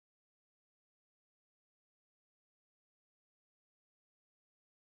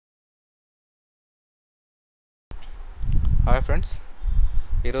Hi friends,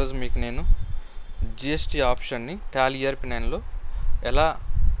 ఈరోజు మీకు నేను జిఎస్టీ ఆప్షన్ని టాలీ ERP9లో ఎలా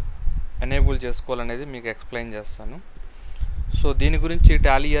ఎనేబుల్ చేసుకోవాలనేది మీకు ఎక్స్ప్లెయిన్ చేస్తాను. సో దీని గురించి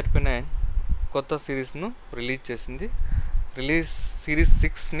టాలీ ERP9 కొత్త సిరీస్ను రిలీజ్ చేసింది. సిరీస్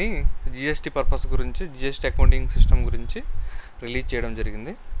 6ని జిఎస్టీ పర్పస్ గురించి, జిఎస్టీ అకౌంటింగ్ సిస్టమ్ గురించి రిలీజ్ చేయడం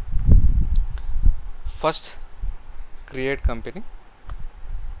జరిగింది. ఫస్ట్ క్రియేట్ కంపెనీ,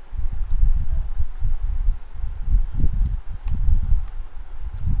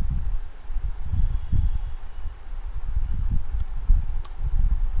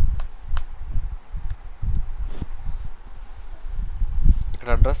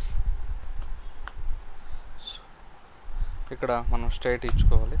 ఇక్కడ అడ్రస్, ఇక్కడ మనం స్టేట్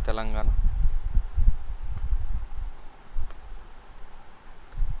ఇచ్చుకోవాలి Telangana.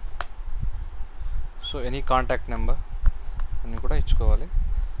 So any contact number అన్నీ కూడా ఇచ్చుకోవాలి.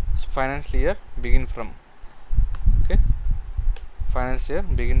 Financial year begin from, okay, financial year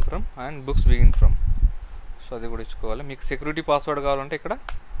begin from and books begin from, so అది కూడా ఇచ్చుకోవాలి. మీకు సెక్యూరిటీ పాస్వర్డ్ కావాలంటే ఇక్కడ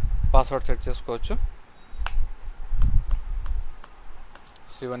పాస్వర్డ్ సెట్ చేసుకోవచ్చు.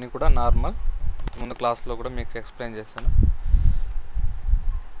 ఇవన్నీ కూడా నార్మల్, ముందు క్లాస్లో కూడా మీకు ఎక్స్ప్లెయిన్ చేశాను.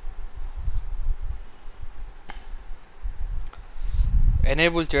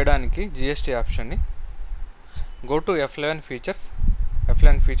 ఎనేబుల్ చేయడానికి జిఎస్టీ ఆప్షన్ని గో టు F11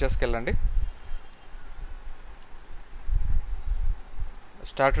 ఫీచర్స్కి వెళ్ళండి.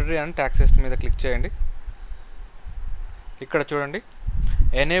 స్టాట్యూటరీ అండ్ ట్యాక్సెస్ మీద క్లిక్ చేయండి. ఇక్కడ చూడండి,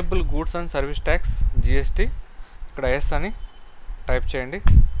 enable goods and service tax GST, ఇక్కడ ఎస్ అని టైప్ చేయండి.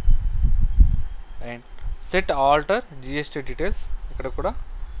 And set alter GST details, ఇక్కడ కూడా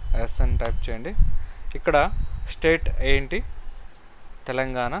ఎస్ అని టైప్ చేయండి. ఇక్కడ స్టేట్ ఏంటి,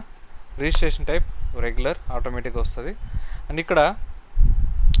 తెలంగాణ. రిజిస్ట్రేషన్ టైప్ రెగ్యులర్, ఆటోమేటిక్గా వస్తుంది. అండ్ ఇక్కడ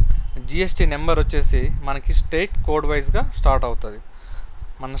జిఎస్టీ నెంబర్ వచ్చేసి మనకి స్టేట్ కోడ్ వైజ్గా స్టార్ట్ అవుతుంది.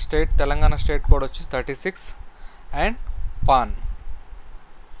 మన స్టేట్ తెలంగాణ స్టేట్ కోడ్ వచ్చి 36 అండ్ పాన్.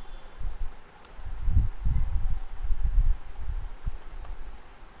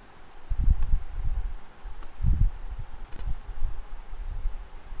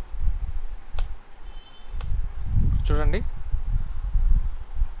 చూడండి,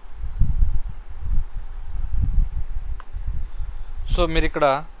 సో మీరు ఇక్కడ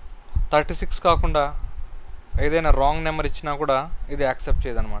 36 కాకుండా ఏదైనా రాంగ్ నెంబర్ ఇచ్చినా కూడా ఇది యాక్సెప్ట్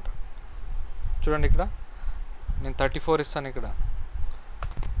చేయదన్నమాట. చూడండి, ఇక్కడ నేను 34 ఇస్తాను. ఇక్కడ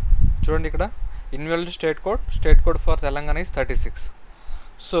చూడండి, ఇక్కడ involved state code for Telangana is 36.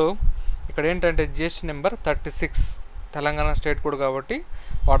 So ఇక్కడ ఏంటంటే GST number 36 Telangana state code కాబట్టి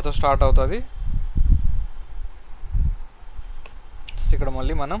వాటితో స్టార్ట్ అవుతుంది. ఇక్కడ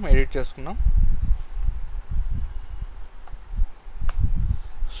మళ్ళీ మనం ఎడిట్ చేసుకున్నాం.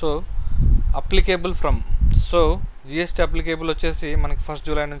 So applicable from, so GST applicable వచ్చేసి మనకి 1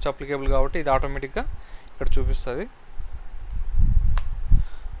 జూలై నుంచి అప్లికేబుల్ కాబట్టి ఇది ఆటోమేటిక్గా ఇక్కడ చూపిస్తుంది.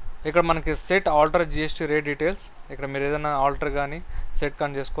 ఇక్కడ మనకి set alter GST rate details, ఇక్కడ మీరు ఏదైనా ఆల్టర్ కానీ సెట్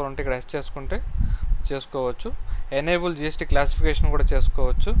కానీ చేసుకోవాలంటే ఇక్కడ ఎస్ చేసుకుంటే చేసుకోవచ్చు. ఎనేబుల్ జిఎస్టీ క్లాసిఫికేషన్ కూడా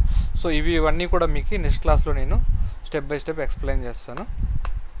చేసుకోవచ్చు. సో ఇవన్నీ కూడా మీకు నెక్స్ట్ క్లాస్లో నేను స్టెప్ బై స్టెప్ ఎక్స్ప్లెయిన్ చేస్తాను.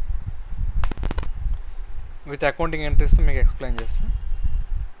 విత్ అకౌంటింగ్ ఎంట్రీస్తో మీకు ఎక్స్ప్లెయిన్ చేస్తాను.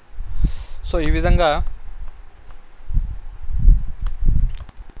 సో ఈ విధంగా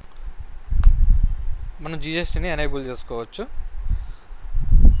మనం జిఎస్టీని ఎనేబుల్ చేసుకోవచ్చు.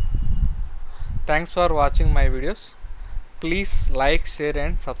 Thanks for watching my videos. Please like, share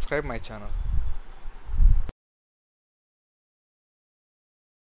and subscribe my channel.